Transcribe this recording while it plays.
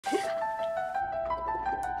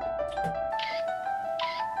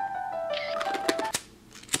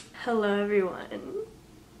Hello everyone.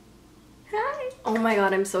 Hi. Oh my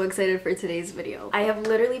god, I'm so excited for today's video. I have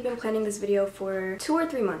literally been planning this video for 2 or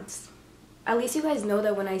 3 months. At least you guys know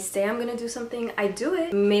that when I say I'm gonna do something, I do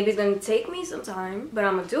it. Maybe it's gonna take me some time, but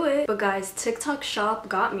I'm gonna do it. But guys, TikTok shop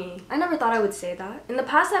got me. I never thought I would say that. In the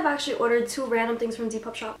past, I've actually ordered 2 random things from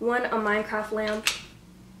Depop shop. One, a Minecraft lamp.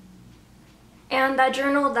 And that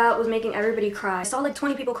journal that was making everybody cry. I saw like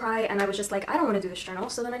 20 people cry and I was just like, I don't want to do this journal.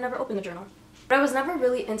 So then I never opened the journal. But I was never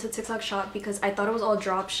really into TikTok shop because I thought it was all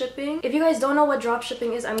drop shipping. If you guys don't know what drop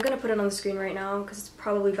shipping is, I'm gonna put it on the screen right now because it's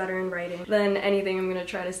probably better in writing than anything I'm gonna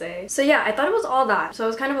try to say. So yeah, I thought it was all that. So I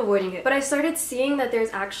was kind of avoiding it. But I started seeing that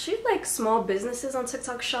there's actually like small businesses on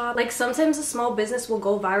TikTok shop. Like sometimes a small business will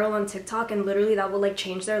go viral on TikTok and literally that will like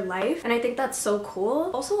change their life. And I think that's so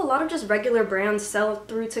cool. Also, a lot of just regular brands sell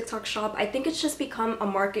through TikTok shop. I think it's just become a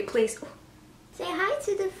marketplace. Say hi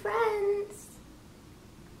to the friends.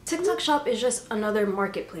 TikTok shop is just another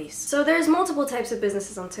marketplace. So there's multiple types of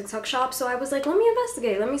businesses on TikTok shop. So I was like, let me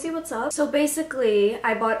investigate, let me see what's up. So basically,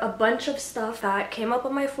 I bought a bunch of stuff that came up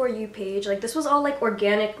on my For You page. Like this was all like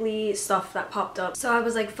organically stuff that popped up. So I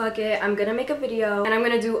was like, fuck it, I'm gonna make a video and I'm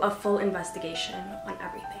gonna do a full investigation on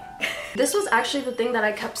everything. This was actually the thing that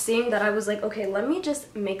I kept seeing that I was like, okay, let me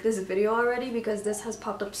just make this video already because this has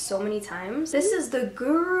popped up so many times. This is the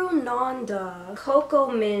Guru Nanda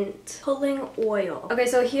Cocoa Mint Pulling Oil. Okay,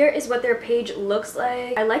 so here is what their page looks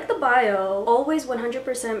like. I like the bio. Always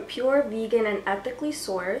 100% pure, vegan, and ethically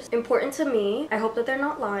sourced. Important to me. I hope that they're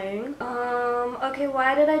not lying. Okay,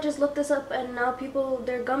 why did I just look this up and now people,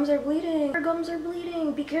 their gums are bleeding. Their gums are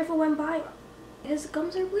bleeding. Be careful when buying. His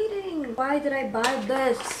gums are bleeding. Why did I buy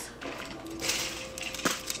this?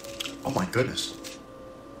 Oh my goodness.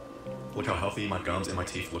 Look how healthy my gums and my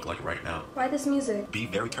teeth look like right now. Why this music? Be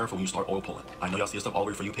very careful when you start oil pulling. I know y'all see this stuff all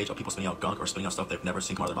over For You page of people spitting out gunk or spitting out stuff they've never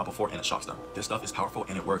seen come out of their mouth before and it shocks them. This stuff is powerful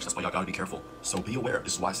and it works. That's why y'all gotta be careful. So be aware.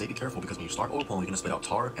 This is why I say be careful because when you start oil pulling, you're gonna spit out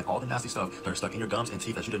tar and all the nasty stuff that are stuck in your gums and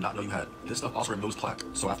teeth that you did not know you had. This stuff also removes plaque.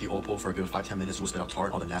 So after you oil pull for a good 5-10 minutes, you will spit out tar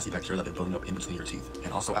and all the nasty bacteria that have been building up in between your teeth.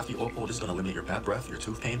 And also after you oil pull, this is gonna eliminate your bad breath, your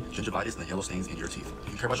tooth pain, gingivitis, and the yellow stains in your teeth.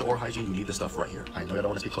 If you care about your oral hygiene, you need this stuff right here. I know y'all don't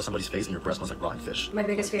want to speak close to somebody's face and your breath smells like rotten fish. My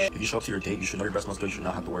biggest fear. If you show up to your date, you should know your breath smells good. You should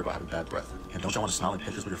not have to worry about having bad breath. And don't y'all want to smile in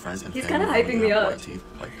pictures with your friends and He's family? kind of hyping me up.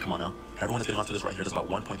 Like, come on now. Everyone that's getting onto this right here, there's about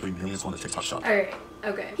 1.3 million on the TikTok shop. Alright,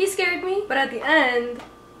 okay. He scared me, but at the end,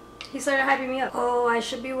 he started hyping me up. Oh, I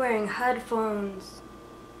should be wearing headphones.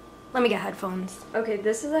 Let me get headphones. Okay,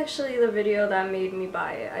 this is actually the video that made me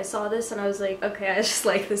buy it. I saw this and I was like, okay, I just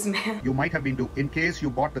like this man. You might have been duped. In case you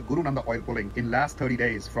bought the Guru Nanda oil pulling in last 30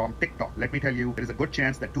 days from TikTok, let me tell you, there is a good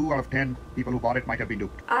chance that 2 out of 10 people who bought it might have been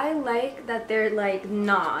duped. I like that they're like,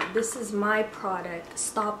 nah, this is my product.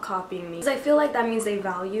 Stop copying me. Because I feel like that means they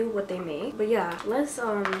value what they make. But yeah, let's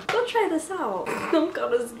go try this out. I'm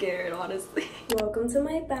kind of scared, honestly. Welcome to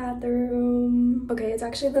my bathroom. Okay, it's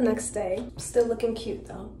actually the next day. Still looking cute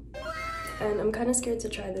though. And I'm kind of scared to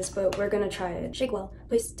try this, but we're gonna try it. Shake well.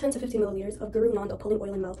 Place 10 to 15 milliliters of Guru Nanda Pulling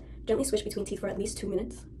Oil in mouth. Gently swish between teeth for at least 2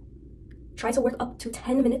 minutes. Try to work up to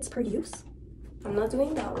 10 minutes per use. I'm not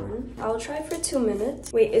doing that one. I'll try for 2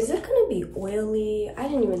 minutes. Wait, is it gonna be oily? I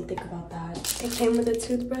didn't even think about that. It came with a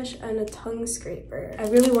toothbrush and a tongue scraper. I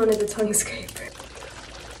really wanted the tongue scraper.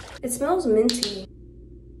 It smells minty.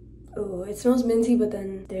 Oh, it smells minty, but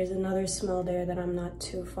then there's another smell there that I'm not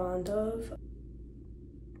too fond of.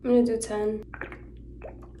 I'm gonna do 10.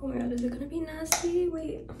 Oh my god, is it gonna be nasty?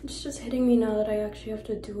 Wait, it's just hitting me now that I actually have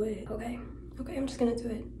to do it. Okay, I'm just gonna do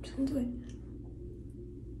it. I'm just gonna do it.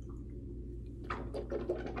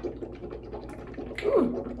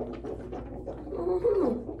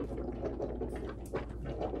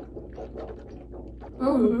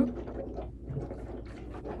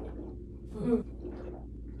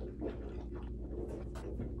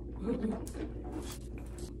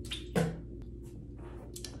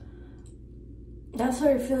 That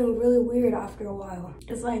started feeling really weird after a while.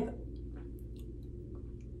 It's like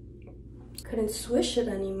couldn't swish it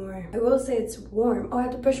anymore. I will say it's warm. Oh, I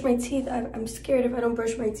have to brush my teeth. I'm scared if I don't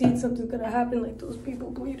brush my teeth, something's gonna happen like those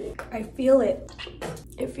people bleeding. I feel it.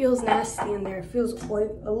 It feels nasty in there. It feels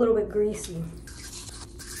like a little bit greasy.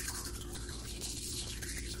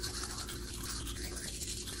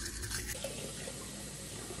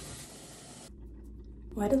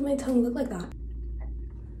 Why does my tongue look like that?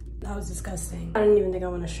 That was disgusting. I don't even think I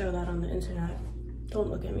want to show that on the internet. Don't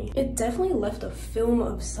look at me. It definitely left a film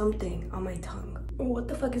of something on my tongue. What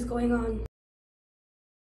the fuck is going on?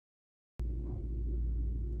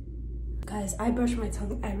 Guys, I brush my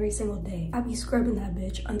tongue every single day. I be scrubbing that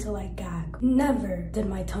bitch until I gag. Never did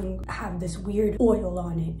my tongue have this weird oil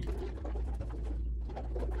on it.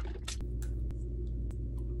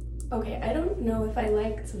 Okay, I don't know if I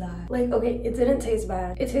liked that. Like, okay, it didn't taste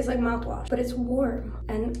bad. It tastes like mouthwash, but it's warm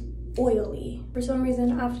and oily. For some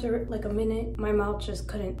reason, after like a minute, my mouth just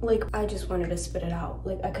couldn't, like, I just wanted to spit it out.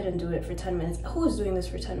 Like, I couldn't do it for 10 minutes. Who was doing this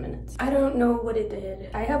for 10 minutes? I don't know what it did.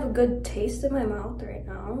 I have a good taste in my mouth right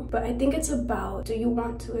now, but I think it's about, do you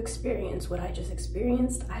want to experience what I just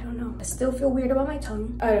experienced? I don't know. I still feel weird about my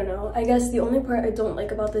tongue. I don't know. I guess the only part I don't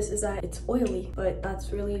like about this is that it's oily, but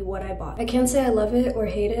that's really what I bought. I can't say I love it or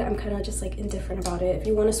hate it. I'm kind of just like indifferent about it. If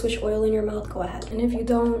you want to swish oil in your mouth, go ahead. And if you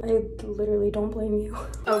don't, I literally don't blame you.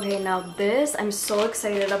 Okay, now this I'm so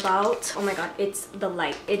excited about. Oh my god, it's the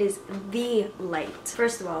light. It is the light.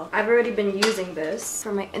 First of all, I've already been using this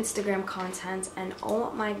for my Instagram content, and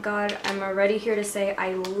oh my god, I'm already here to say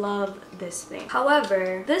I love this thing.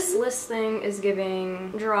 However, this listing is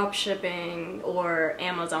giving drop shipping or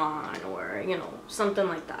Amazon or, you know, something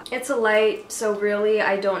like that. It's a light, so really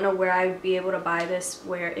I don't know where I'd be able to buy this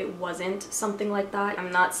where it wasn't something like that.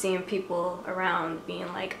 I'm not seeing people around being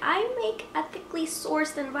like, I make ethically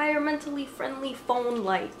sourced, environmentally friendly phone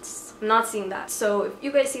lights. I'm not seeing that. So if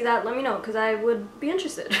you guys see that, let me know, because I would be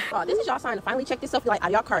interested. Oh, this is y'all sign to finally check this selfie light out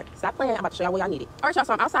of y'all cart. Stop playing. I'm about to show y'all where y'all need it. All right, y'all,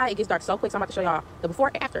 so I'm outside. It gets dark so quick, so I'm about to show y'all the before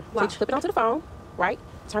and after. Wow. So you flip it onto the phone, right?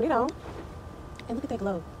 Turn it on. And look at that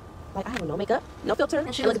glow. Like, I have no makeup, no filter.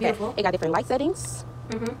 And she looks beautiful. It got different light settings.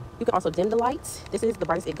 Mm-hmm. You can also dim the lights. This is the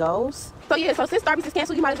brightest it goes. So yeah, so since Starbucks is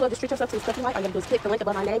canceled, you might as well just treat yourself to a selfie light. All you gotta do is click the link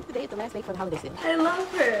above my name. Today is the last day for the holiday sale. I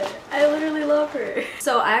love her. I literally love her.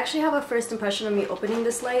 So I actually have a first impression of me opening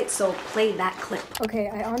this light, so play that clip. Okay,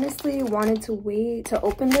 I honestly wanted to wait to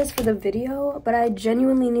open this for the video, but I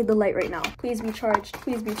genuinely need the light right now. Please be charged.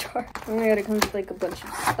 Please be charged. Oh my god, it comes with like a bunch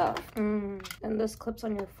of stuff. And this clips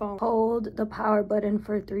on your phone. Hold the power button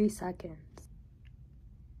for 3 seconds.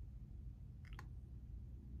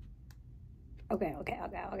 Okay. I'm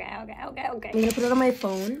gonna put it on my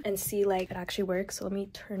phone and see like it actually works. So let me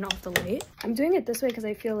turn off the light. I'm doing it this way because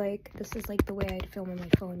I feel like this is like the way I'd film on my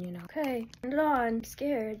phone, you know. Okay, turn it on. I'm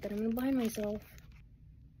scared that I'm gonna blind myself.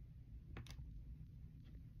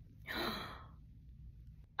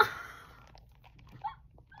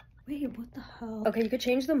 Wait, what the hell? Okay, you could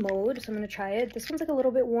change the mode, so I'm gonna try it. This one's like a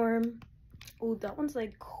little bit warm. Oh, that one's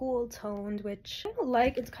like cool toned, which I don't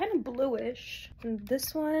like. It's kind of bluish. And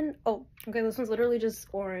this one, oh, okay, this one's literally just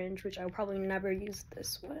orange, which I'll probably never use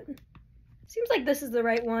this one. Seems like this is the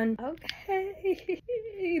right one. Okay.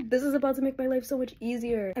 This is about to make my life so much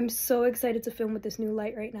easier. I'm so excited to film with this new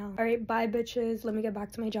light right now. All right, bye bitches. Let me get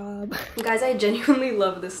back to my job. Guys, I genuinely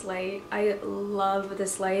love this light. I love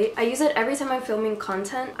this light. I use it every time I'm filming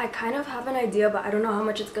content. I kind of have an idea, but I don't know how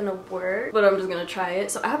much it's gonna work, but I'm just gonna try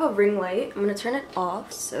it. So I have a ring light. I'm gonna turn it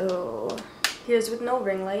off. So here's with no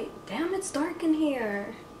ring light. Damn, it's dark in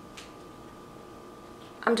here.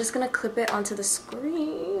 I'm just gonna clip it onto the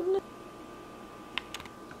screen.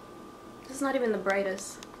 This is not even the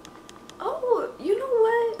brightest. Oh, you know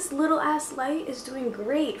what? This little ass light is doing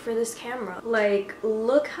great for this camera. Like,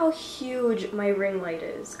 look how huge my ring light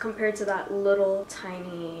is compared to that little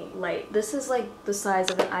tiny light. This is like the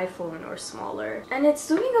size of an iPhone or smaller. And it's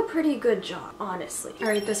doing a pretty good job, honestly. All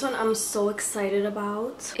right, this one I'm so excited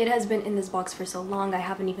about. It has been in this box for so long, I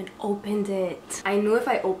haven't even opened it. I knew if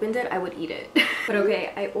I opened it, I would eat it. But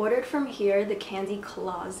okay, I ordered from here the Candy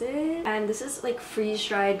Closet. And this is like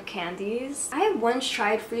freeze-dried candies. I have once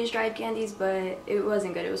tried freeze-dried candies, but it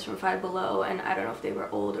wasn't good. It was from Five Below, and I don't know if they were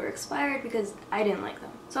old or expired because I didn't like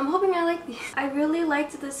them. So I'm hoping I like these. I really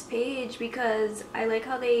liked this page because I like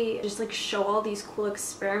how they just like show all these cool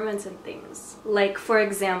experiments and things. Like, for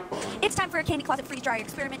example, it's time for a Candy Closet freeze dryer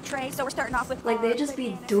experiment tray. So we're starting off with like they just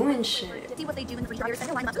be doing shit. See what they do in the freeze dryer. Send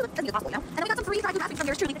your line up to the possible, you know? And then we got some freeze dried wrapping from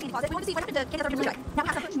yours truly, the Candy Closet. We want to see what happened to Candy Closet freeze dried. Now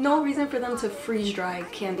have some. No reason for them to freeze dry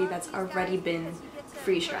candy that's already been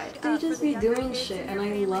freeze dried. They just be doing shit and I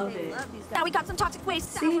love it. Now we got some toxic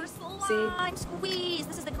waste. See? Slime squeeze.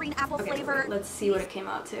 This is the green apple flavor. Let's see what it came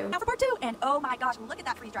out to. Now for part 2, and oh my gosh, look at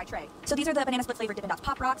that freeze dried tray. So these are the banana split flavored Dippin' Dots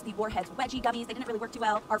Pop Rocks, the Warheads Wedgie gummies. They didn't really work too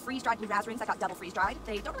well. Our freeze dried blue raspberries that got double freeze dried.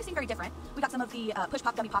 They don't really seem very different. We got some of the push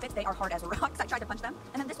pop gummy pockets. They are hard as rocks. I tried to punch them,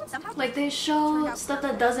 and then this one somehow like they show stuff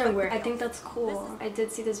that doesn't work. I think that's cool. I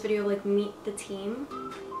did see this video like meet the team.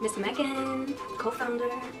 Miss Megan, co-founder.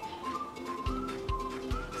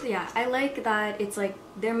 So yeah, I like that it's like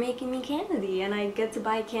they're making me candy and I get to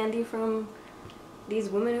buy candy from these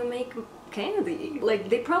women who make candy. Like,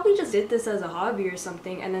 they probably just did this as a hobby or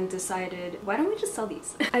something and then decided, why don't we just sell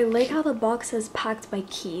these? I like how the box says packed by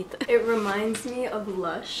Keith. It reminds me of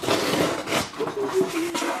Lush.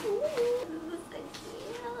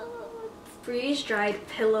 Freeze-dried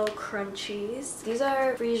pillow crunchies. These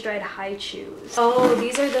are freeze-dried high chews. Oh,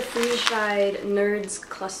 these are the freeze-dried Nerds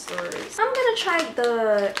clusters. I'm gonna try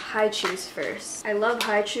the high chews first. I love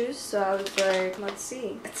high chews, so I was like, let's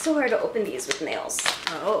see. It's so hard to open these with nails.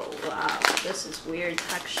 Oh, wow. This is weird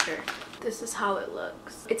texture. This is how it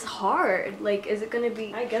looks. It's hard. Like, is it gonna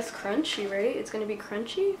be, I guess, crunchy, right? It's gonna be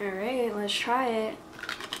crunchy? All right, let's try it.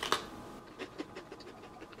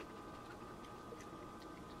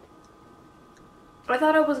 I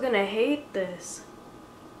thought I was gonna hate this.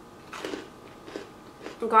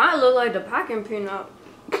 God, it look like the packing peanut.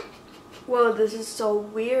 Whoa, this is so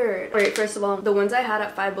weird. Alright, first of all, the ones I had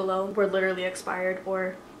at Five Below were literally expired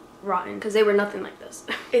or rotten because they were nothing like this.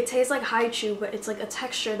 It tastes like high chew, but it's like a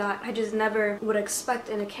texture that I just never would expect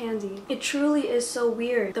in a candy. It truly is so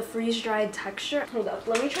weird, the freeze-dried texture. Hold up,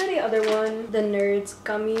 let me try the other one, the Nerds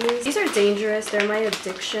gummies. These are dangerous. They're my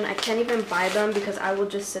addiction. I can't even buy them because I will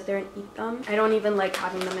just sit there and eat them. I don't even like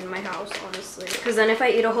having them in my house, honestly, because then if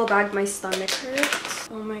I eat a whole bag, my stomach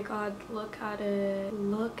hurts. Oh my god, look at it.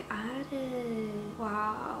 Look at it.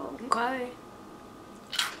 Wow. Okay.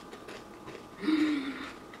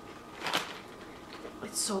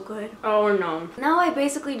 It's so good. Oh no. Now I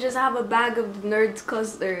basically just have a bag of Nerds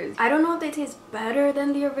clusters. I don't know if they taste better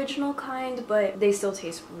than the original kind, but they still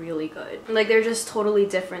taste really good. Like, they're just totally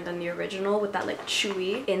different than the original with that like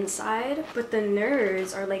chewy inside. But the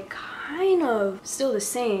Nerds are like kind of still the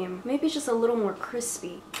same. Maybe just a little more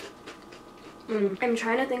crispy. I'm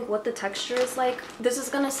trying to think what the texture is like. This is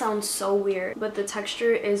gonna sound so weird, but the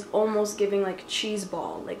texture is almost giving like cheese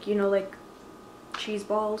ball. Like, you know, like cheese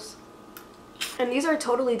balls. And these are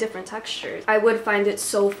totally different textures. I would find it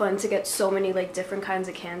so fun to get so many like different kinds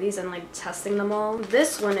of candies and like testing them all.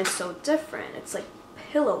 This one is so different. It's like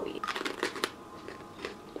pillowy.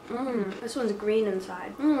 This one's green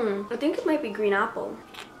inside. I think it might be green apple.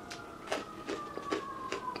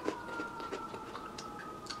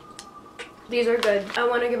 These are good. I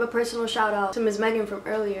want to give a personal shout out to Ms. Megan from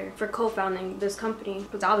earlier for co-founding this company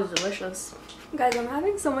because that was delicious. Guys, I'm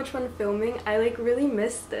having so much fun filming. I like really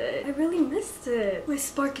missed it. I really missed it. My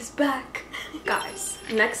spark is back. Guys,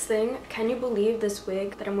 next thing, can you believe this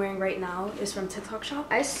wig that I'm wearing right now is from TikTok Shop?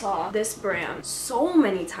 I saw this brand so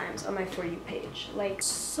many times on my For You page. Like,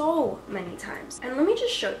 so many times. And let me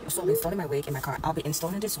just show you. So I'm installing my wig in my car. I'll be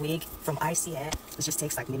installing this wig from ICA. It just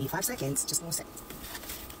takes like maybe 5 seconds. Just 1 second.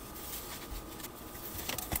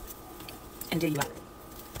 And there you have it.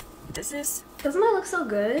 This is... Doesn't that look so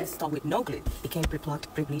good? Installed with no glue. It came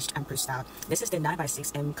pre-plucked, pre-bleached, and pre-styled. This is the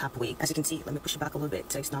 9x6M cap wig. As you can see, let me push it back a little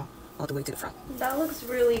bit so it's not all the way to the front. That looks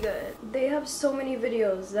really good. They have so many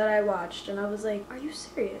videos that I watched and I was like, are you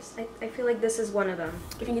serious? I feel like this is one of them.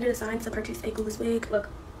 If you needed a sign to purchase a glueless wig, Look.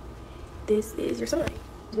 this is your sign.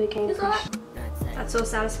 Wig came fresh. That's so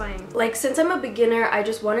satisfying. Like, since I'm a beginner, I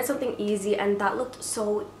just wanted something easy and that looked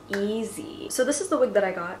so easy. So this is the wig that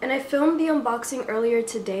I got and I filmed the unboxing earlier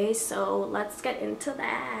today, so let's get into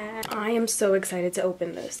that. I am so excited to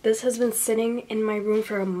open this. This has been sitting in my room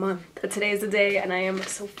for a month. But today is the day and I am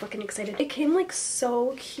so fucking excited. It came like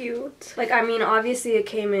so cute. Like, I mean, obviously it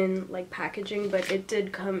came in like packaging, but it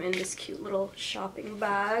did come in this cute little shopping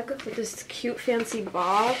bag with this cute fancy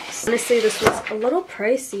box. Honestly, this was a little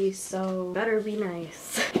pricey, so better be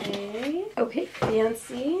nice. Okay,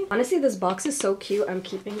 fancy. Honestly, this box is so cute. I'm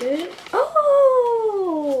keeping it.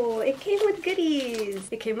 Oh, it came with goodies.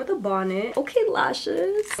 It came with a bonnet. Okay,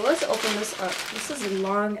 lashes. Let's open this up. This is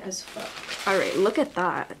long as fuck. All right, look at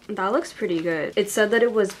that. That looks pretty good. It said that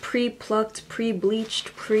it was pre-plucked,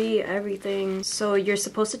 pre-bleached, pre-everything. So you're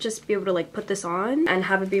supposed to just be able to like put this on and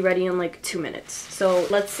have it be ready in like 2 minutes. So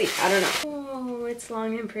let's see. I don't know. Oh, it's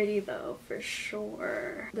long and pretty though, for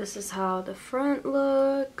sure. This is how the front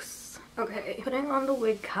looks. Okay, putting on the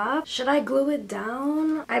wig cap. Should I glue it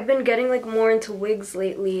down? I've been getting like more into wigs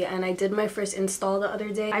lately and I did my first install the other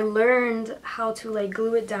day. I learned how to like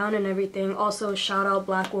glue it down and everything. Also, shout out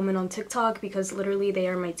Black women on TikTok because literally they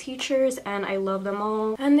are my teachers and I love them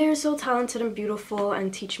all. And they're so talented and beautiful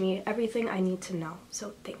and teach me everything I need to know.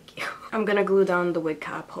 So thank you. I'm gonna glue down the wig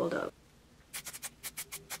cap. Hold up.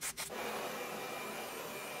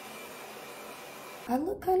 I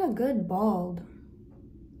look kind of good bald.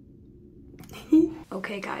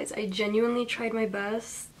 Okay guys, I genuinely tried my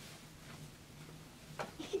best.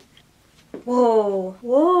 Whoa,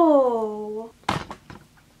 whoa.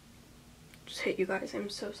 just hit you guys. I'm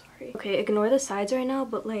so sorry. Okay, ignore the sides right now,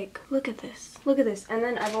 but like, look at this. Look at this. And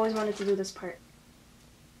then I've always wanted to do this part.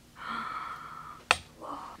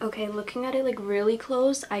 Okay, looking at it like really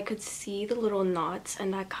close, I could see the little knots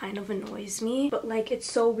and that kind of annoys me. But like,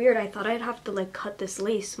 it's so weird. I thought I'd have to like cut this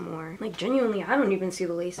lace more. Like genuinely, I don't even see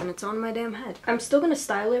the lace and it's on my damn head. I'm still gonna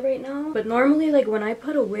style it right now. But normally like when I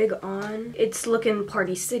put a wig on, it's looking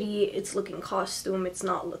Party City, it's looking costume, it's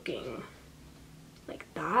not looking like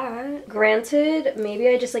that. Granted, maybe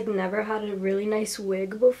I just like never had a really nice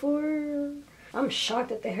wig before. I'm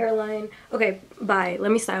shocked at the hairline. Okay, bye. Let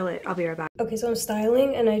me style it. I'll be right back. Okay, so I'm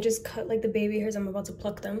styling and I just cut like the baby hairs. I'm about to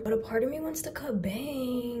pluck them. But a part of me wants to cut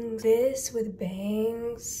bangs. This with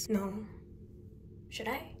bangs. No. Should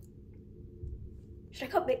I? Should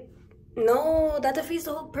I cut bangs? No, that defeats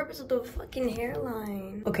the whole purpose of the fucking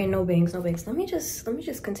hairline. Okay, no bangs, no bangs. Let me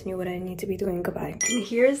just continue what I need to be doing. Goodbye. And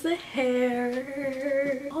here's the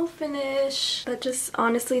hair. All finished. That just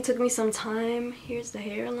honestly took me some time. Here's the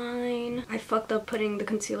hairline. I fucked up putting the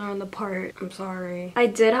concealer on the part. I'm sorry. I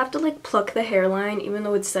did have to like pluck the hairline, even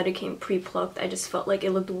though it said it came pre-plucked. I just felt like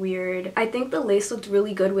it looked weird. I think the lace looked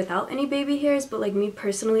really good without any baby hairs, but like me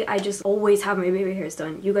personally, I just always have my baby hairs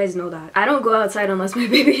done. You guys know that. I don't go outside unless my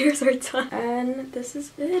baby hairs are done. And this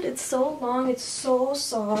is it. It's so long, it's so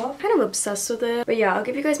soft. Kind of obsessed with it. But yeah, I'll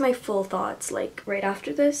give you guys my full thoughts like right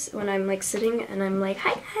after this when I'm like sitting and I'm like,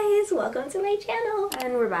 hi guys, welcome to my channel.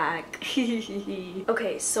 And we're back.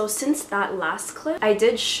 Okay, so since that last clip, I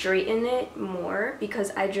did straighten it more because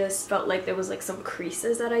I just felt like there was like some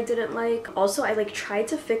creases that I didn't like. Also, I like tried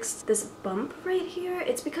to fix this bump right here.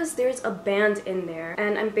 It's because there's a band in there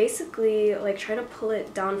and I'm basically like trying to pull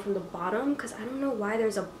it down from the bottom because I don't know why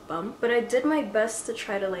there's a bump. But I did my best to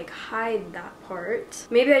try to like hide that part.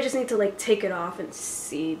 Maybe I just need to like take it off and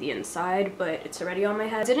see the inside, but it's already on my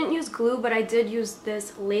head. I didn't use glue, but I did use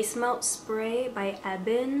this lace melt spray by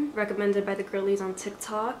Eben, recommended by the girlies on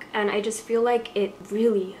TikTok, and I just feel like it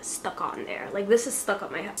really stuck on there. Like this is stuck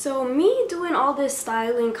on my head. So me doing all this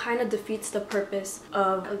styling kind of defeats the purpose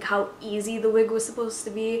of like how easy the wig was supposed to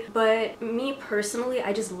be, but me personally,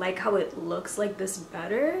 I just like how it looks like this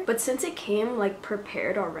better. But since it came like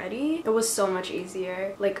prepared already, it was so much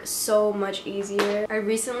easier, like so much easier. I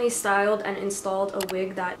recently styled and installed a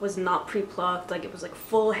wig that was not pre-plucked. Like it was like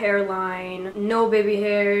full hairline, no baby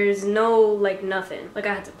hairs, no like nothing. Like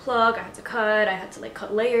I had to pluck, I had to cut, I had to like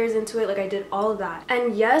cut layers into it. Like I did all of that.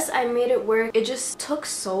 And yes, I made it work. It just took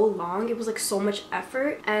so long. It was like so much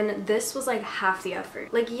effort, and this was like half the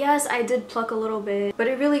effort. Like yes, I did pluck a little bit, but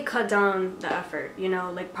it really cut down the effort, you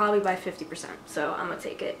know, like probably by 50%. So I'm gonna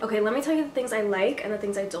take it. Okay, let me tell you the things I like and the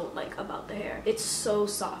things I don't like about the hair. It's so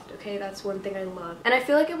soft, okay? That's one thing I love. And I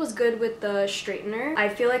feel like it was good with the straightener. I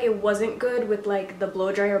feel like it wasn't good with like the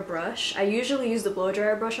blow dryer brush. I usually use the blow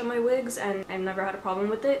dryer brush on my wigs and I've never had a problem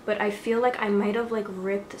with it, but I feel like I might have like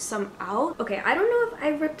ripped some out. Okay, I don't know if I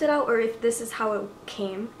ripped it out or if this is how it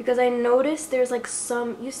came, because I noticed there's like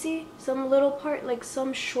some, you see some little part, like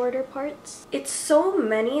some shorter parts. It's so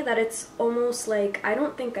many that it's almost like I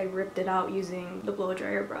don't think I ripped it out using the blow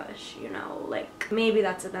dryer brush, you know, like maybe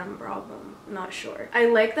that's a them problem, not sure. I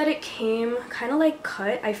like that it came kind of like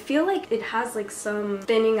cut. I feel like it has like some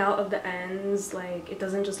thinning out of the ends, like it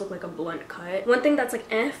doesn't just look like a blunt cut. One thing that's like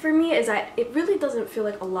for me is that it really doesn't feel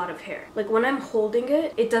like a lot of hair. Like when I'm holding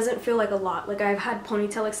it, it doesn't feel like a lot. Like I've had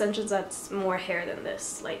ponytail extensions that's more hair than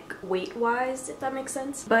this, like weight wise, if that makes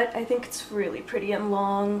sense. But I think it's really pretty and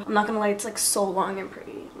long. I'm not gonna lie, it's like so long and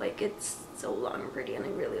pretty. Like it's so long and pretty and I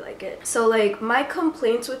really like it. So like my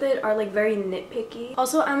complaints with it are like very nitpicky.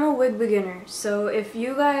 Also, I'm a wig beginner, so if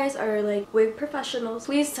you guys are like wig professionals,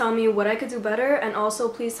 please tell me what I could do better, and also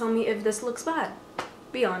please tell me if this looks bad.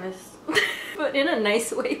 Be honest. But in a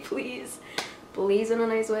nice way, please. Please, in a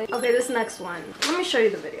nice way. Okay, this next one. Let me show you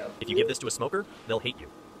the video. If you give this to a smoker, they'll hate you.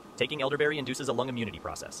 Taking elderberry induces a lung immunity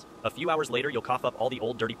process. A few hours later, you'll cough up all the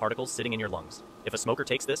old dirty particles sitting in your lungs. If a smoker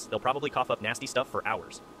takes this, they'll probably cough up nasty stuff for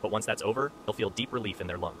hours. But once that's over, they'll feel deep relief in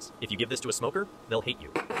their lungs. If you give this to a smoker, they'll hate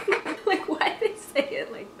you. Like, why did they say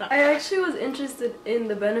it like that? I actually was interested in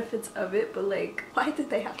the benefits of it, but like, why did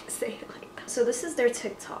they have to say it like that? So this is their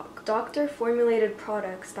TikTok. Doctor formulated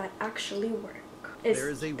products that actually work.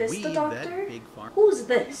 Is this the doctor? Who's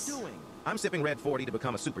this? I'm sipping Red 40 to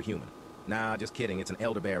become a superhuman. Nah, just kidding. It's an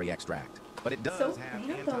elderberry extract. But it does have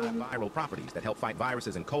antiviral properties that help fight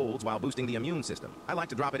viruses and colds while boosting the immune system. I like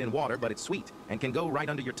to drop it in water, but it's sweet and can go right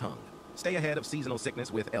under your tongue. Stay ahead of seasonal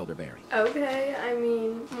sickness with elderberry. Okay, I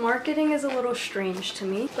mean, marketing is a little strange to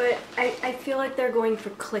me, but I feel like they're going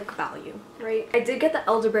for click value, right? I did get the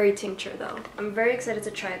elderberry tincture though. I'm very excited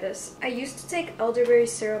to try this. I used to take elderberry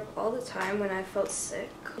syrup all the time when I felt sick.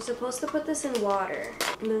 You're supposed to put this in water.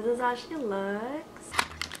 This is how she looks.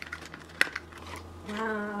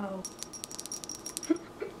 Wow.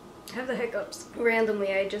 I have the hiccups.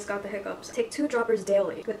 Randomly, I just got the hiccups. Take 2 droppers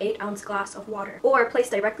daily with 8-ounce glass of water. Or place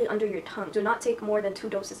directly under your tongue. Do not take more than 2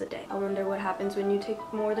 doses a day. I wonder what happens when you take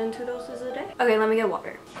more than 2 doses a day. Okay, let me get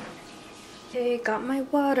water. Okay, got my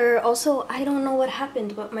water. Also, I don't know what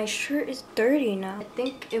happened, but my shirt is dirty now. I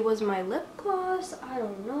think it was my lip gloss. I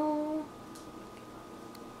don't know.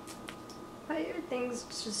 Why are things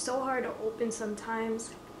just so hard to open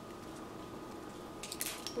sometimes?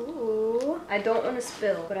 Ooh, I don't want to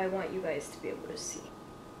spill, but I want you guys to be able to see.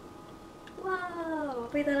 Wow,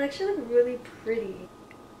 wait, that actually looks really pretty.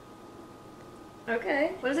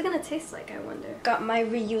 Okay, what is it gonna taste like, I wonder? Got my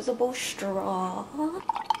reusable straw.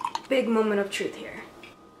 Big moment of truth here.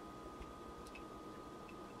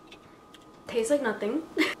 Tastes like nothing.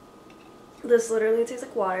 This literally tastes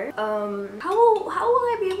like water. How will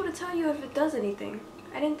I be able to tell you if it does anything?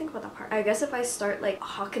 I didn't think about that part. I guess if I start like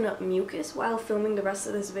hawking up mucus while filming the rest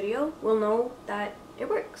of this video, we'll know that it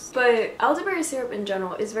works. But elderberry syrup in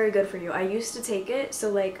general is very good for you. I used to take it, so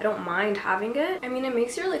like I don't mind having it. I mean, it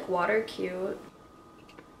makes your like water cute.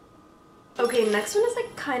 Okay, next one is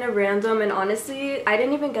like kind of random, and honestly, I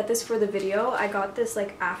didn't even get this for the video. I got this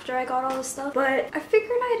like after I got all this stuff, but I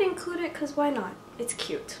figured I'd include it because why not? It's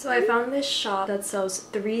cute. So I found this shop that sells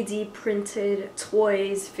 3D printed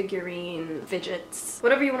toys, figurine, fidgets,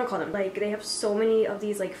 whatever you want to call them. Like they have so many of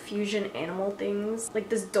these like fusion animal things, like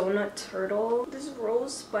this donut turtle, this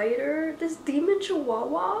rose spider, this demon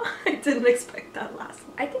chihuahua. I didn't expect that last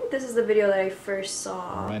one. I think this is the video that I first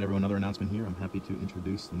saw. Alright everyone, another announcement here. I'm happy to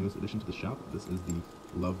introduce the newest addition to the shop. This is the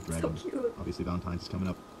Love Dragon. So cute. Obviously Valentine's is coming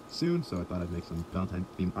up soon, so I thought I'd make some Valentine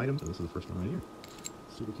themed items. So this is the first one right here.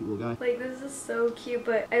 Super cute little guy. Like this is so cute,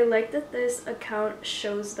 but I like that this account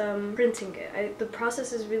shows them printing it. The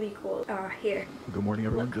process is really cool. Here. Good morning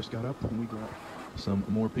everyone, just got up and we got some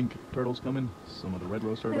more pink turtles coming, some of the red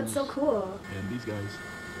rose turtles. That's so cool. And these guys,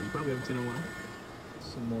 you probably haven't seen in a while.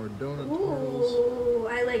 Some more donut turtles.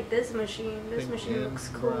 turtles. I like this machine. This Pink machine and looks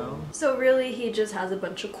cool. brown. So really, he just has a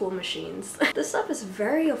bunch of cool machines. This stuff is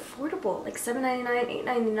very affordable, like $7.99,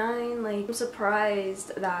 $8.99. Like I'm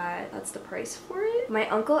surprised that that's the price for it. My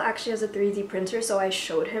uncle actually has a 3D printer, so I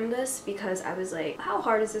showed him this because I was like, how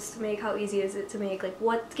hard is this to make? How easy is it to make? Like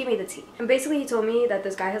what? Give me the tea. And basically he told me that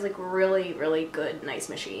this guy has like really, really good, nice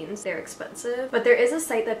machines. They're expensive, but there is a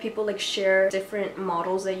site that people like share different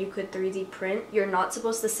models that you could 3D print. You're not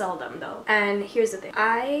supposed to sell them though. And here's the thing.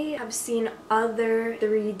 I have seen other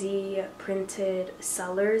 3D printed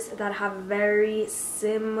sellers that have very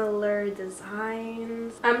similar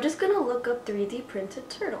designs. I'm just gonna look up 3D printed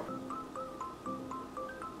turtle.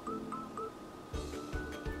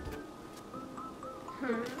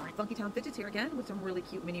 Funky Town Fidgets here again with some really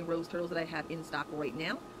cute mini rose turtles that I have in stock right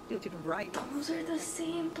now. Do it to them right. Those are the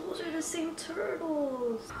same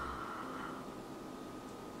turtles.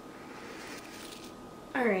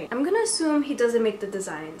 Alright, I'm gonna assume he doesn't make the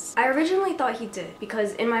designs. I originally thought he did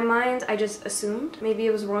because in my mind I just assumed. Maybe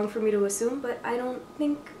it was wrong for me to assume, but I don't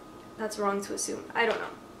think that's wrong to assume. I don't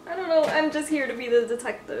know. I'm just here to be the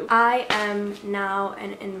detective. I am now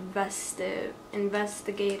an investigative,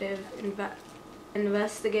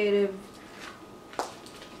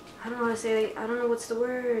 I don't know how to say it. I don't know what's the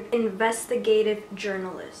word. Investigative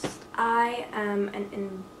journalist. I am an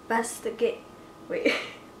investigative.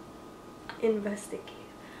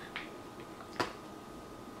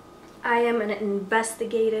 I am an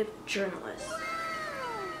investigative journalist.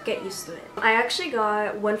 Get used to it. I actually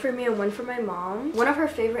got one for me and one for my mom. One of her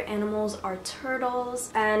favorite animals are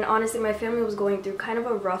turtles, and honestly my family was going through kind of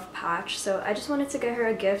a rough patch, so I just wanted to get her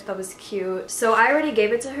a gift that was cute. So I already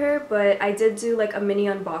gave it to her, but I did do like a mini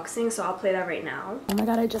unboxing, so I'll play that right now. Oh my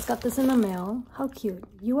god, I just got this in the mail. How cute.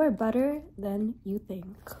 You are better than you think.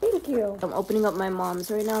 Thank you. I'm opening up my mom's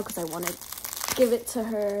right now because I want to give it to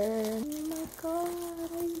her. Oh my god,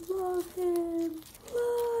 I love him.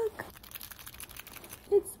 Look.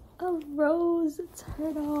 It's a rose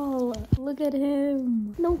turtle. Look at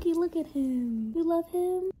him. Noki, look at him. You love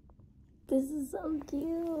him? This is so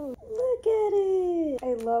cute. Look at it.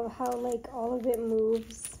 I love how like all of it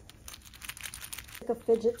moves. Like a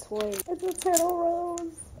fidget toy. It's a turtle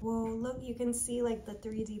rose. Whoa, look, you can see like the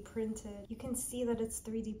 3D printed. You can see that it's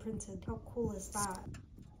 3D printed. How cool is that?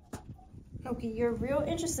 Okay, you're real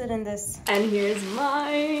interested in this. And here's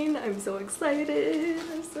mine. I'm so excited.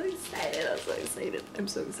 I'm so excited. I'm so excited. I'm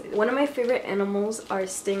so excited. One of my favorite animals are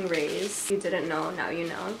stingrays. You didn't know, now you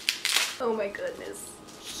know. Oh my goodness.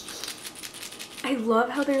 I love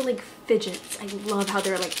how they're like fidgets. I love how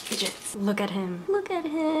they're like fidgets. Look at him. Look at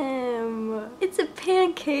him. It's a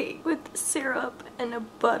pancake with syrup and a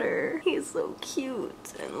butter. He's so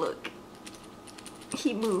cute. And look.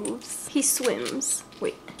 He moves. He swims.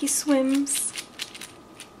 Wait, he swims.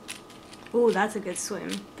 Ooh, that's a good swim.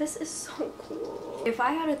 This is so cool. If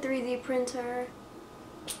I had a 3D printer,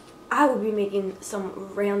 I would be making some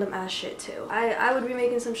random ass shit too. I would be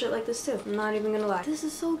making some shit like this too. I'm not even gonna lie. This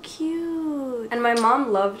is so cute. And my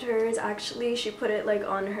mom loved hers actually. She put it like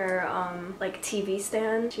on her like TV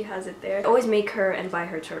stand. She has it there. I always make her and buy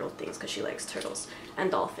her turtle things because she likes turtles and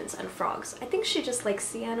dolphins and frogs. I think she just likes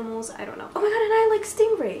sea animals. I don't know. Oh my god, and I like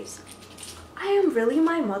stingrays. I am really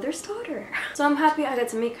my mother's daughter. So I'm happy I got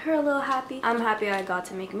to make her a little happy. I'm happy I got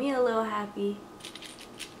to make me a little happy.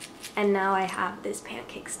 And now I have this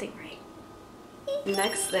pancake stingray.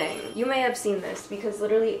 Next thing, you may have seen this because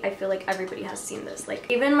literally I feel like everybody has seen this. Like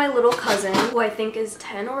even my little cousin, who I think is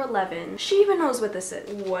 10 or 11, she even knows what this is.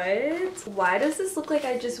 What? Why does this look like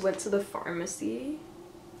I just went to the pharmacy?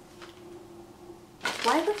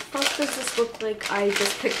 Why the fuck does this look like I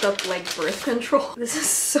just picked up like birth control? This is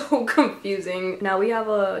so confusing. Now we have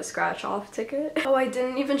a scratch off ticket. Oh, I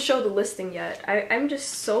didn't even show the listing yet. I'm just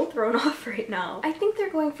so thrown off right now. I think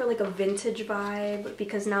they're going for like a vintage vibe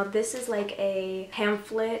because now this is like a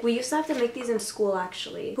pamphlet. We used to have to make these in school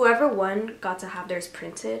actually. Whoever won got to have theirs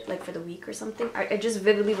printed like for the week or something. I just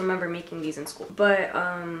vividly remember making these in school. But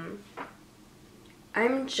I'm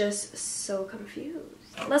just so confused.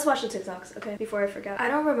 Let's watch the TikToks, okay, before I forget. I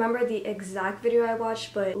don't remember the exact video I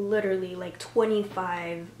watched, but literally like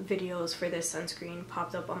 25 videos for this sunscreen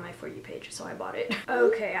popped up on my For You page, so I bought it.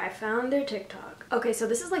 Okay, I found their TikTok. Okay, so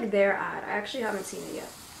this is like their ad. I actually haven't seen it yet.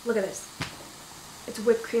 Look at this. It's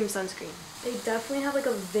whipped cream sunscreen. They definitely have like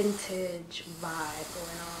a vintage vibe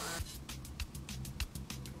going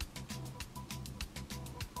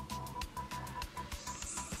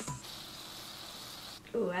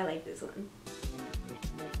on. Ooh, I like this one.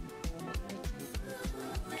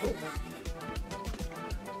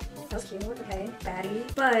 That was cute, okay. Baddie.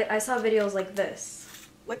 But I saw videos like this.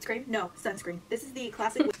 Whipped cream? No, sunscreen. This is the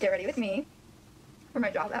classic. Get ready with me for my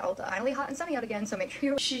job at Ulta. Finally hot and sunny out again, so make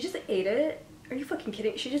sure you... She just ate it? Are you fucking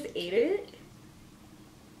kidding? She just ate it?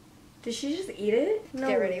 Did she just eat it? No.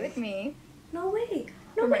 Get ready with me. No way.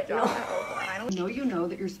 No for my way. job No. at Ulta. I know you know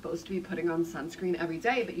that you're supposed to be putting on sunscreen every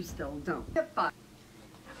day, but you still don't.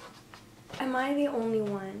 Am I the only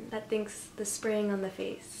one that thinks the spraying on the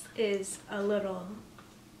face is a little...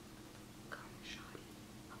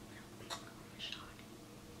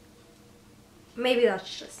 Maybe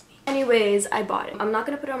that's just me. Anyways, I bought it. I'm not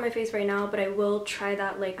gonna put it on my face right now, but I will try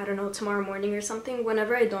that like, I don't know, tomorrow morning or something.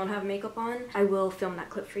 Whenever I don't have makeup on, I will film that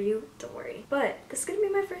clip for you. Don't worry. But this is gonna be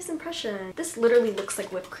my first impression. This literally looks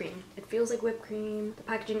like whipped cream. It feels like whipped cream. The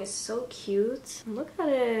packaging is so cute. Look at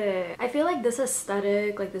it. I feel like this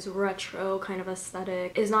aesthetic, like this retro kind of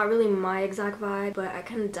aesthetic, is not really my exact vibe, but I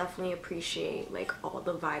can definitely appreciate like all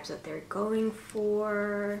the vibes that they're going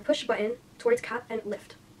for. Push button towards cap and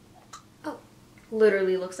lift.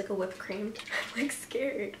 Literally looks like a whipped cream. I'm like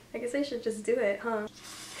scared. I guess I should just do it, huh?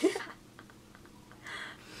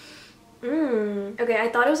 Okay, I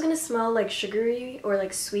thought it was gonna smell like sugary or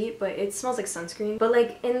like sweet, but it smells like sunscreen. But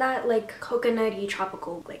like in that like coconutty,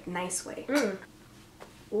 tropical, like nice way.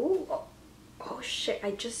 Ooh. Oh shit,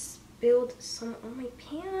 I just spilled some on my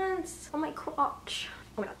pants. On my crotch.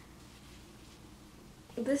 Oh my god.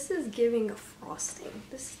 This is giving frosting.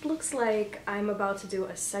 This looks like I'm about to do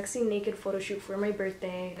a sexy naked photo shoot for my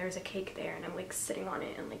birthday. There's a cake there and I'm like sitting on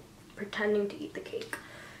it and like pretending to eat the cake.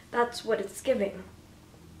 That's what it's giving.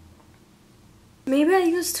 Maybe I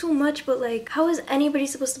used too much, but like, how is anybody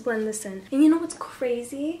supposed to blend this in? And you know what's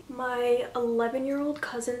crazy? My 11-year-old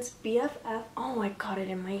cousin's BFF, oh, I got it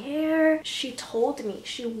in my hair. She told me,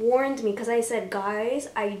 she warned me, because I said, guys,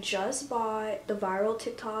 I just bought the viral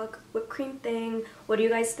TikTok whipped cream thing. What do you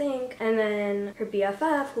guys think? And then her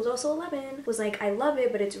BFF, who's also 11, was like, I love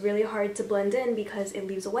it, but it's really hard to blend in because it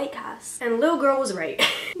leaves a white cast. And little girl was right.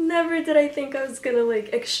 Never did I think I was gonna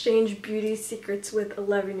like exchange beauty secrets with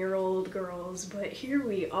 11-year-old girls, but here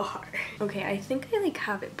we are. Okay, I think I like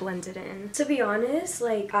have it blended in. To be honest,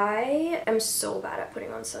 like I am so bad at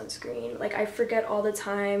putting on sunscreen. Like I forget all the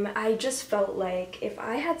time. I just felt like if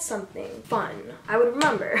I had something fun, I would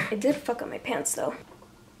remember. I did fuck up my pants though.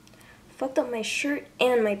 fucked up my shirt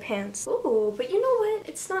and my pants. Ooh, but you know what?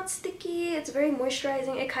 It's not sticky. It's very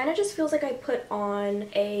moisturizing. It kind of just feels like I put on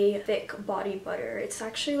a thick body butter. It's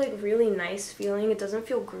actually like really nice feeling. It doesn't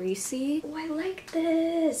feel greasy. Oh, I like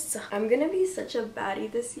this. I'm gonna be such a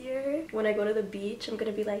baddie this year. When I go to the beach, I'm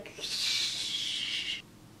gonna be like...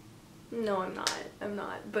 No, I'm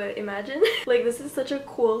not. But imagine. Like, this is such a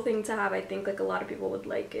cool thing to have. I think like a lot of people would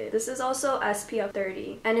like it. This is also SPF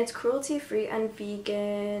 30 and it's cruelty-free and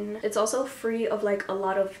vegan. It's also free of like a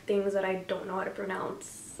lot of things that I don't know how to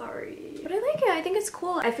pronounce. Sorry. But I like it. I think it's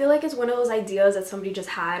cool. I feel like it's one of those ideas that somebody just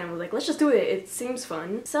had and was like, let's just do it. It seems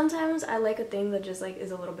fun. Sometimes I like a thing that just like is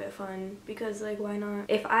a little bit fun because like, why not?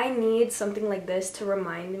 If I need something like this to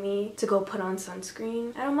remind me to go put on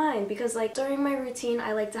sunscreen, I don't mind, because like during my routine,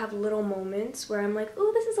 I like to have little moments where I'm like,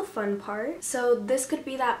 oh, this is a fun part. So this could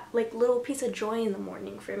be that like little piece of joy in the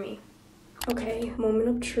morning for me. Okay, moment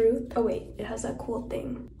of truth. Oh wait, it has that cool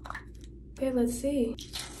thing. Okay, let's see.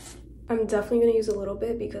 I'm definitely gonna use a little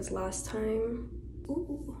bit because last time,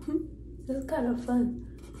 ooh, this is kind of fun.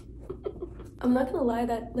 I'm not gonna lie,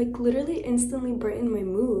 that like literally instantly brightened my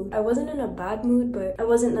mood. I wasn't in a bad mood, but I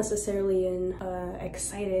wasn't necessarily in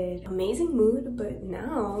excited, amazing mood, but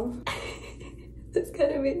now this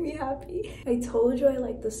kind of made me happy. I told you I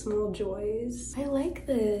like the small joys. I like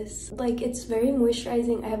this. Like, it's very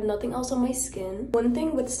moisturizing. I have nothing else on my skin. One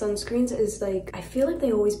thing with sunscreens is like, I feel like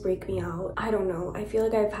they always break me out. I don't know. I feel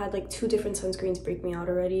like I've had like 2 different sunscreens break me out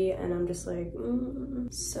already, and I'm just like,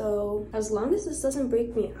 So as long as this doesn't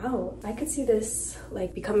break me out, I could see this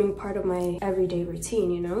like becoming part of my everyday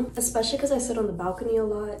routine, you know? Especially because I sit on the balcony a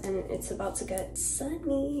lot and it's about to get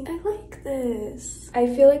sunny. I like this. I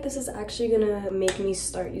feel like this is actually gonna make me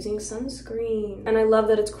start using sunscreen. And I love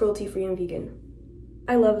that it's cruelty-free and vegan.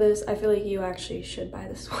 I love this. I feel like you actually should buy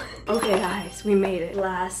this one. Okay guys, we made it.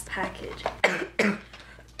 Last package.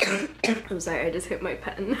 I'm sorry, I just hit my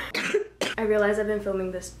pen. I realized I've been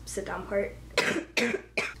filming this sit down part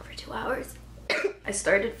for 2 hours. I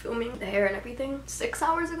started filming the hair and everything 6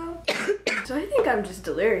 hours ago. So I think I'm just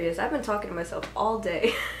delirious. I've been talking to myself all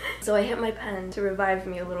day. So I hit my pen to revive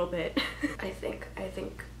me a little bit. I think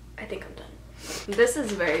I'm done. This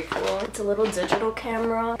is very cool. It's a little digital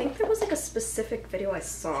camera. I think there was like a specific video I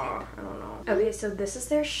saw. I don't know. Okay, so this is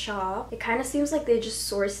their shop. It kind of seems like they just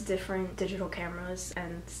source different digital cameras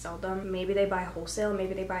and sell them. Maybe they buy wholesale,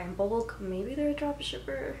 maybe they buy in bulk, maybe they're a drop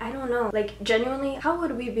shipper. I don't know. Like, genuinely, how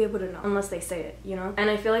would we be able to know unless they say it, you know?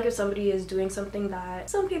 And I feel like if somebody is doing something that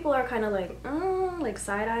some people are kind of like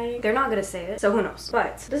side-eyeing, they're not gonna say it, so who knows?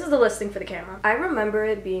 But this is the listing for the camera. I remember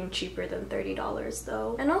it being cheaper than $30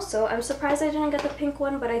 though. And also, I'm surprised I didn't get the pink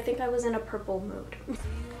one, but I think I was in a purple mood.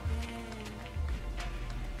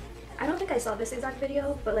 I don't think I saw this exact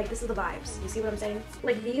video, but like this is the vibes. You see what I'm saying?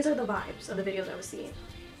 Like these are the vibes of the videos I was seeing.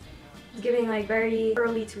 It's giving like very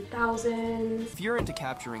early 2000s. If you're into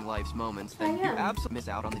capturing life's moments, then you absolutely miss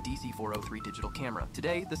out on the DC403 digital camera.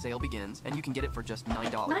 Today, the sale begins, and you can get it for just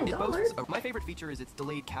 $9. It boasts my favorite feature is its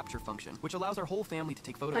delayed capture function, which allows our whole family to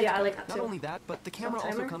take photos. Oh yeah, I like that too. Not only that, but the camera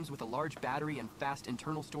also comes with a large battery and fast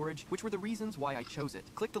internal storage, which were the reasons why I chose it.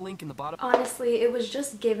 Click the link in the bottom. Honestly, it was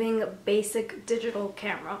just giving basic digital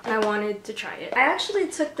camera, and I wanted to try it. I actually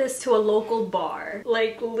took this to a local bar.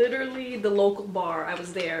 Like literally the local bar. I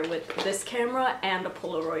was there with this camera and a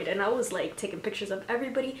Polaroid, and I was like taking pictures of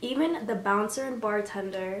everybody. Even the bouncer and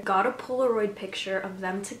bartender got a Polaroid picture of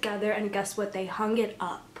them together, and guess what? They hung it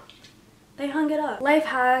up. They hung it up. Life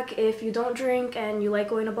hack: if you don't drink and you like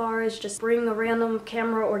going to bars, just bring a random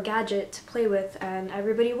camera or gadget to play with and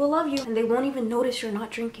everybody will love you and they won't even notice you're not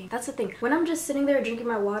drinking. That's the thing. When I'm just sitting there drinking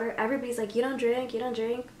my water, everybody's like, you don't drink, you don't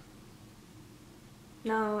drink.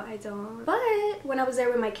 No, I don't. But when I was there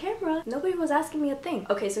with my camera, nobody was asking me a thing.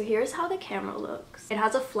 Okay, so here's how the camera looks. It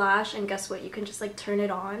has a flash, and guess what? You can just like turn it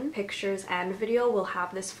on. Pictures and video will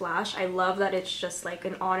have this flash. I love that it's just like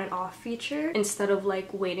an on and off feature instead of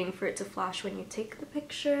like waiting for it to flash when you take the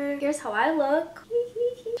picture. Here's how I look.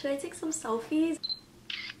 Should I take some selfies?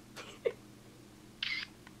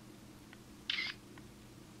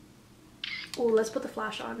 Ooh, let's put the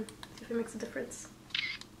flash on. See if it makes a difference.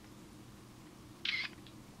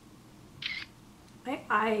 My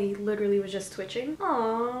eye literally was just twitching.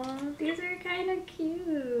 Aww, these are kind of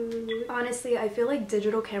cute. Honestly, I feel like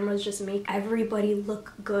digital cameras just make everybody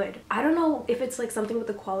look good. I don't know if it's like something with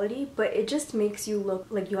the quality, but it just makes you look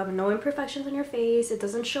like you have no imperfections on your face. It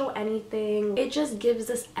doesn't show anything. It just gives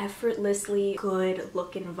this effortlessly good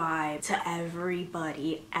looking vibe to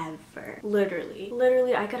everybody ever.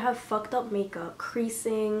 Literally, I could have fucked up makeup,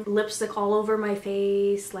 creasing, lipstick all over my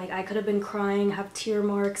face. Like I could have been crying, have tear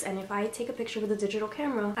marks, and if I take a picture with a digital camera,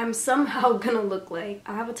 camera. I'm somehow gonna look like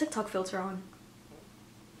I have a TikTok filter on.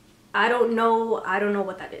 I don't know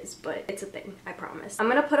what that is, but it's a thing, I promise. I'm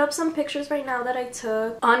gonna put up some pictures right now that I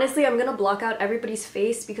took. Honestly, I'm gonna block out everybody's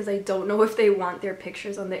face because I don't know if they want their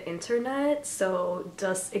pictures on the internet, so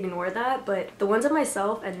just ignore that. But the ones of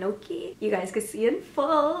myself and Noki, you guys can see in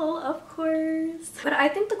full, of course. But I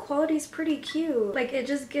think the quality is pretty cute. Like, it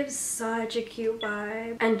just gives such a cute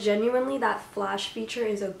vibe. And genuinely, that flash feature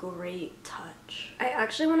is a great touch. I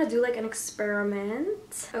actually want to do like an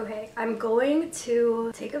experiment. Okay, I'm going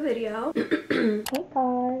to take a video. Hey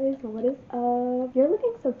guys, what is up? You're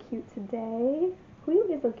looking so cute today. Who are you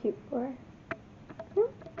looking so cute for?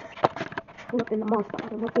 Look in the monster. I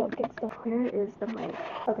don't know get stuff. Where is the mic?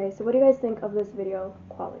 Okay, so what do you guys think of this video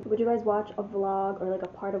quality? Would you guys watch a vlog or like a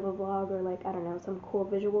part of a vlog or like, I don't know, some cool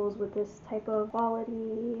visuals with this type of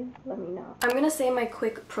quality? Let me know. I'm gonna say my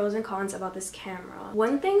quick pros and cons about this camera.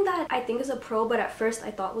 One thing that I think is a pro, but at first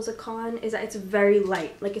I thought was a con, is that it's very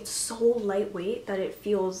light. Like, it's so lightweight that it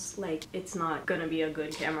feels like it's not gonna be a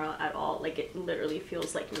good camera at all. Like, it literally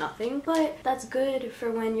feels like nothing. But that's good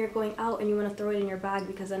for when you're going out and you want to throw it in your bag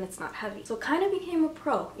because then it's not heavy. So kind of became a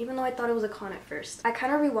pro, even though I thought it was a con at first. I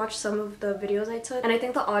kind of rewatched some of the videos I took and I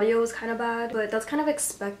think the audio was kind of bad, but that's kind of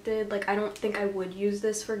expected. Like, I don't think I would use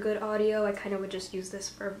this for good audio. I kind of would just use this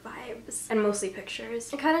for vibes and mostly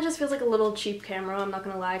pictures. It kind of just feels like a little cheap camera, I'm not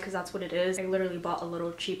gonna lie, because that's what it is. I literally bought a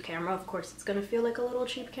little cheap camera. Of course it's gonna feel like a little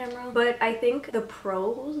cheap camera, but I think the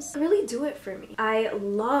pros really do it for me. I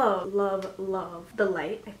love the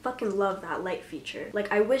light. I fucking love that light feature.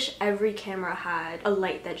 Like, I wish every camera had a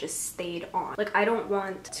light that just stayed on. Like, I don't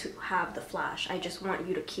want to have the flash, I just want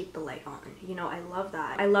you to keep the light on, you know. I love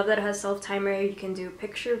that. I love that it has self-timer. You can do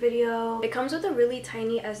picture, video. It comes with a really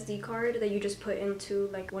tiny SD card that you just put into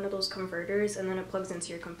like one of those converters and then it plugs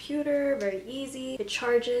into your computer. Very easy. It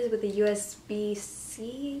charges with a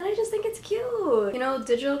USB-C. And I just think it's cute. You know,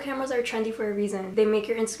 digital cameras are trendy for a reason. They make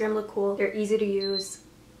your Instagram look cool. They're easy to use.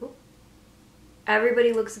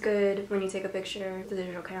 Everybody looks good when you take a picture with a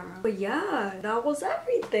digital camera. But yeah, that was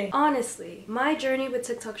everything. Honestly, my journey with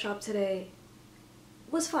TikTok Shop today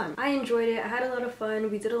was fun. I enjoyed it. I had a lot of fun.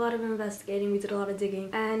 We did a lot of investigating. We did a lot of digging.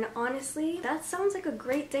 And honestly, that sounds like a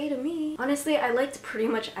great day to me. Honestly, I liked pretty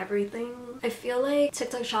much everything. I feel like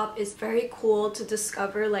TikTok Shop is very cool to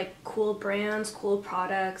discover like cool brands, cool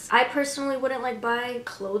products. I personally wouldn't like buy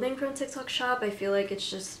clothing from TikTok Shop. I feel like it's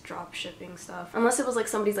just drop shipping stuff. Unless it was like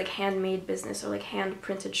somebody's like handmade business or like hand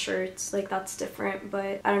printed shirts. Like, that's different.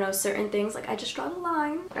 But I don't know, certain things, like, I just draw the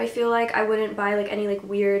line. I feel like I wouldn't buy like any like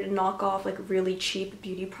weird knockoff, like really cheap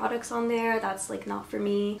beauty products on there. That's like not for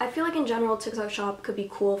me. I feel like in general TikTok Shop could be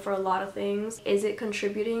cool for a lot of things. Is it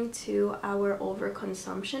contributing to our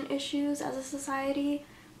overconsumption issues as a society?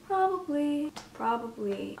 Probably.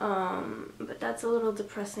 But that's a little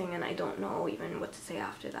depressing and I don't know even what to say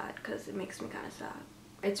after that because it makes me kind of sad.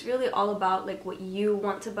 It's really all about like what you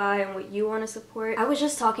want to buy and what you want to support. I was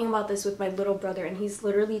just talking about this with my little brother and he's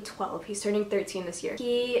literally 12. He's turning 13 this year.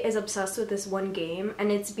 He is obsessed with this one game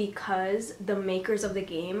and it's because the makers of the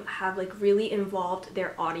game have like really involved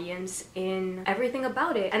their audience in everything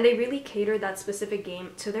about it and they really cater that specific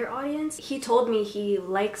game to their audience. He told me he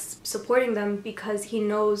likes supporting them because he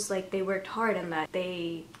knows like they worked hard and that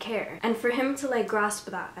they care. And for him to like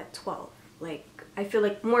grasp that at 12, like, I feel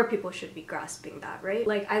like more people should be grasping that, right?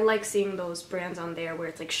 Like, I like seeing those brands on there where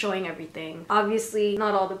it's like showing everything. Obviously,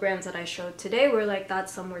 not all the brands that I showed today were like that.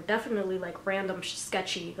 Some were definitely like random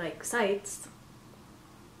sketchy like sites.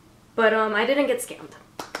 But I didn't get scammed.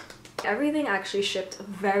 Everything actually shipped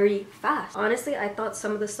very fast. Honestly, I thought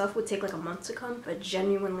some of the stuff would take like a month to come, but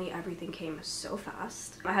genuinely everything came so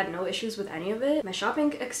fast. I had no issues with any of it. My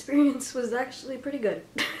shopping experience was actually pretty good.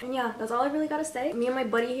 And yeah, that's all I really gotta say. Me and my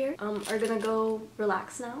buddy here are gonna go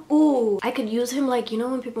relax now. Ooh, I could use him like, you know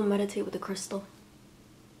when people meditate with a crystal?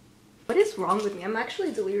 What is wrong with me? I'm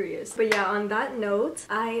actually delirious. But yeah, on that note,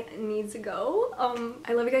 I need to go.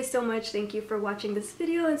 I love you guys so much. Thank you for watching this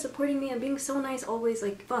video and supporting me and being so nice always.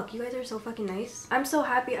 Like, fuck, you guys are so fucking nice. I'm so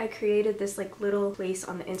happy I created this like little place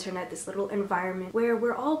on the internet, this little environment where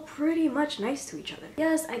we're all pretty much nice to each other.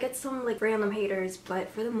 Yes, I get some like random haters, but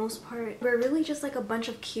for the most part, we're really just like a bunch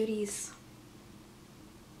of cuties.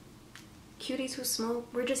 cuties who smoke.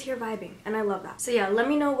 We're just here vibing, and I love that. So yeah, let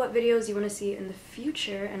me know what videos you want to see in the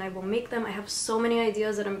future, and I will make them. I have so many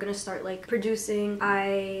ideas that I'm gonna start like producing.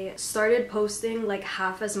 I started posting like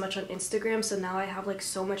half as much on Instagram, so now I have like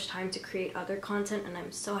so much time to create other content, and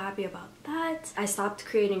I'm so happy about that. I stopped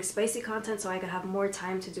creating spicy content so I could have more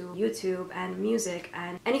time to do YouTube and music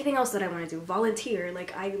and anything else that I want to do, volunteer.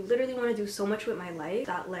 Like, I literally want to do so much with my life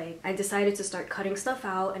that like I decided to start cutting stuff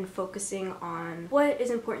out and focusing on what is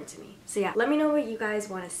important to me. So yeah, let me know what you guys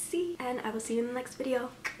want to see, and I will see you in the next video.